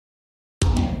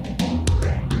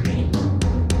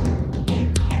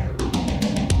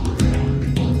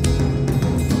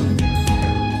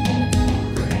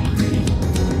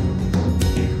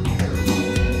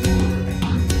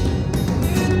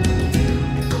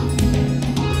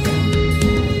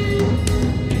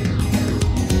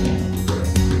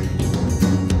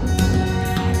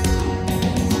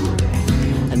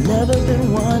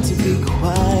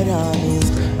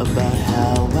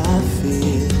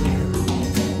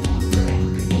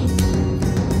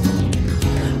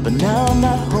now I'm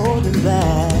not holding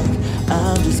back,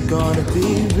 I'm just gonna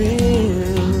be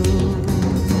real.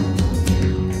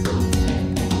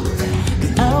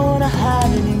 'Cause I don't wanna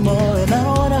hide anymore, and I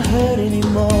don't wanna hurt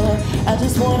anymore, I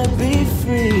just wanna be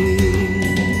free.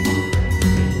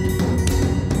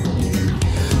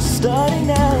 Starting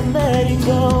out and letting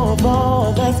go of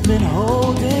all that's been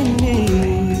holding me.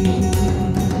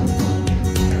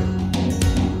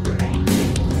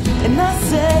 And I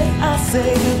say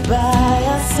goodbye,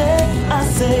 I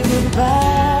say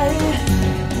goodbye.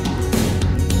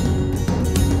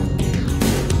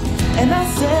 And I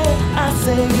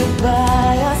say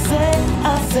goodbye,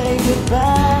 I say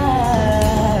goodbye.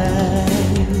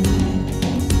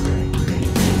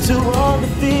 To all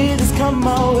the fears that's come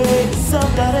my way,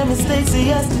 self-doubt and mistakes of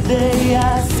yesterday, I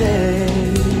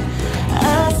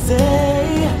say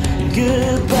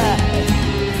goodbye.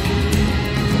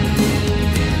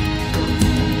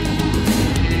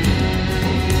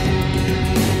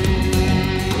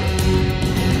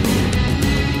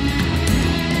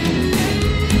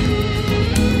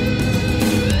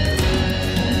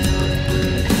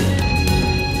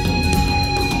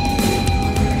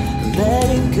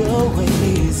 Letting go ain't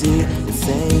easy, and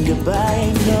saying goodbye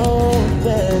ain't no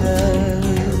better.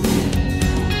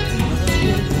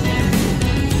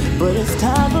 But it's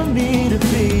time for me to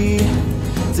be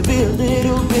a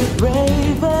little bit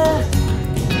braver.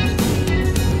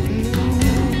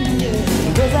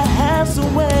 Cause I have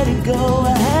somewhere to go,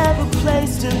 I have a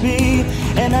place to be,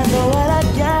 and I know what I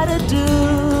gotta do.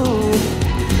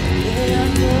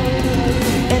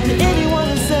 And to anyone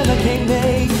who said I can't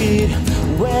make it,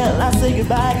 well, I say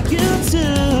goodbye to you too.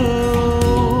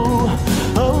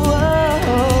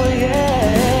 Oh,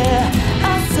 yeah.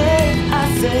 I say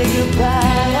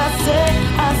goodbye. I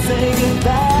say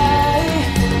goodbye.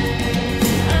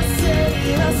 I say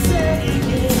yeah.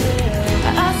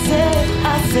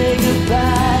 I say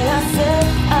goodbye.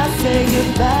 I say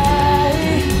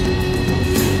goodbye.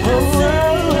 Oh,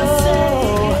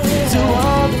 to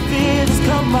all the fears that's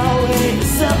come my way,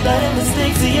 self-doubt and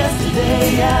mistakes of yesterday,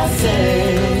 I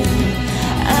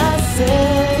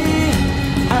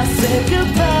say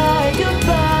goodbye,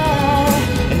 goodbye,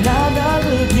 and I'm not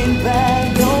looking back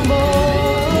no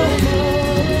more.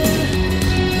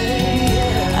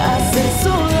 I say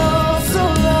so long,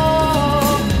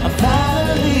 I'm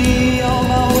finally on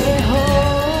my way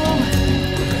home.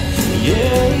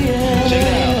 Yeah. Check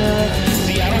it out.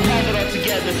 See, I don't have it all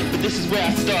together, but this is where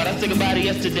I start. I think about it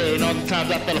yesterday and all the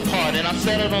times I fell apart, and I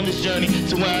settled on this journey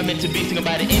to where I'm meant to be. Think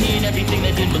about it, any and everything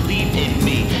that didn't believe in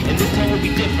me. And this time will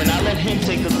be different, I let him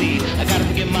take the lead. I gotta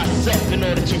forgive myself in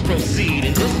order to proceed,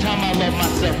 and this time I love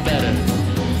myself better,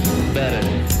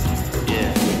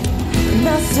 yeah. And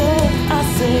I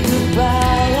say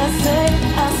goodbye, I say